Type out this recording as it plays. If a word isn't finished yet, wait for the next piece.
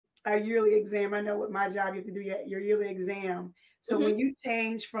our yearly exam. I know with my job, you have to do your yearly exam. So when you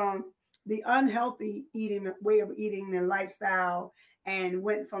change from the unhealthy eating way of eating and lifestyle and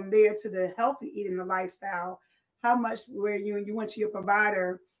went from there to the healthy eating and lifestyle, how much where you went to your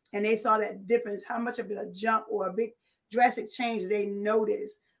provider and they saw that difference, how much of a jump or a big drastic change they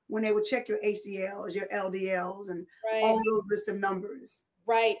noticed when they would check your HDLs, your LDLs, and all those list of numbers.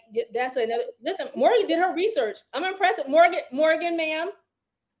 Right. That's another. Listen, Morgan did her research. I'm impressed. Morgan, ma'am.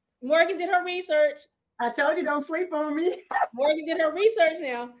 Morgan did her research. I told you, don't sleep on me. Morgan did her research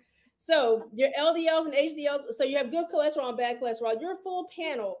now. So your LDLs and HDLs, so you have good cholesterol and bad cholesterol. Your full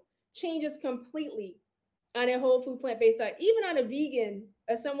panel changes completely on a whole food plant-based diet. Even on a vegan,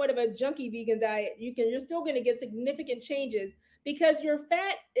 a somewhat of a junky vegan diet, you're still going to get significant changes because your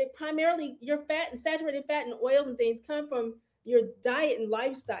fat, primarily your fat and saturated fat and oils and things come from your diet and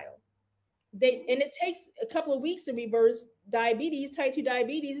lifestyle. And it takes a couple of weeks to reverse diabetes, type 2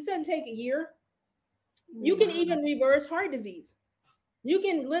 diabetes. It doesn't take a year. You can even reverse heart disease. You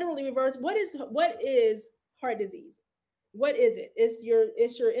can literally reverse what is heart disease? What is it? It's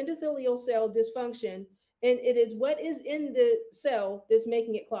your endothelial cell dysfunction, and it is what is in the cell that's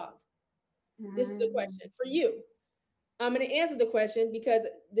making it clogged. This is a question for you. I'm going to answer the question because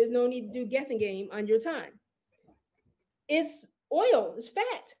there's no need to do guessing game on your time. It's oil. It's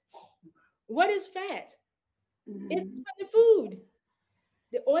fat. What is fat? It's from the food.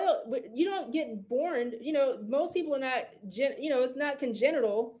 The oil, you don't get born, most people are not, it's not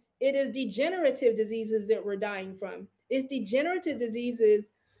congenital. It is degenerative diseases that we're dying from. It's degenerative diseases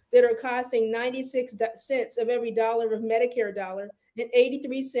that are costing 96 cents of every dollar of Medicare dollar and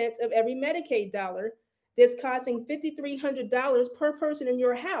 83 cents of every Medicaid dollar. That's costing $5,300 per person in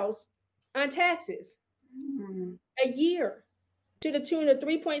your house on taxes a year, to the tune of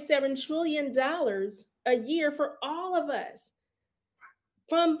 $3.7 trillion a year for all of us.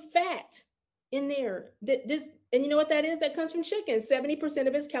 From fat in there. And you know what that is? That comes from chicken. 70%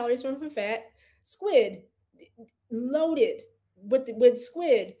 of its calories from fat. Squid, loaded with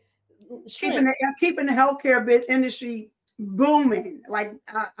squid. Keeping the healthcare industry booming. Like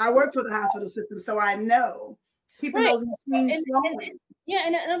I work for the hospital system, so I know keeping those machines flowing.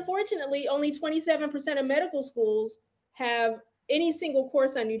 And unfortunately, only 27% of medical schools have any single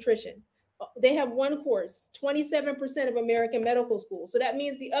course on nutrition. They have one course, 27% of American medical schools. So that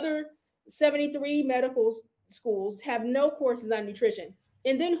means the other 73 medical schools have no courses on nutrition.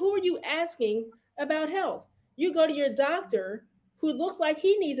 And then who are you asking about health? You go to your doctor who looks like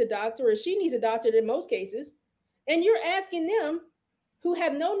he needs a doctor or she needs a doctor in most cases. And you're asking them who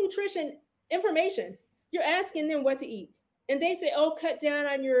have no nutrition information. You're asking them what to eat. And they say, oh, cut down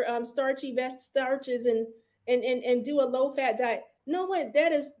on your starchy starches and do a low fat diet. No, what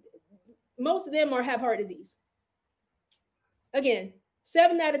that is. Most of them have heart disease. Again,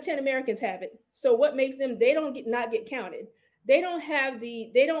 7 out of 10 Americans have it. So what makes them, they don't not get counted. They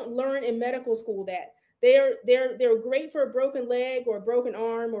don't learn in medical school that. They're great for a broken leg or a broken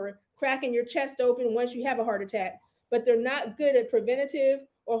arm or cracking your chest open once you have a heart attack, but they're not good at preventative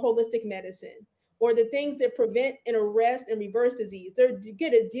or holistic medicine or the things that prevent and arrest and reverse disease. They're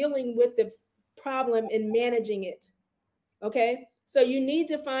good at dealing with the problem and managing it. Okay? So you need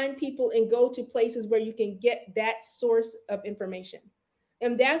to find people and go to places where you can get that source of information.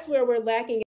 And that's where we're lacking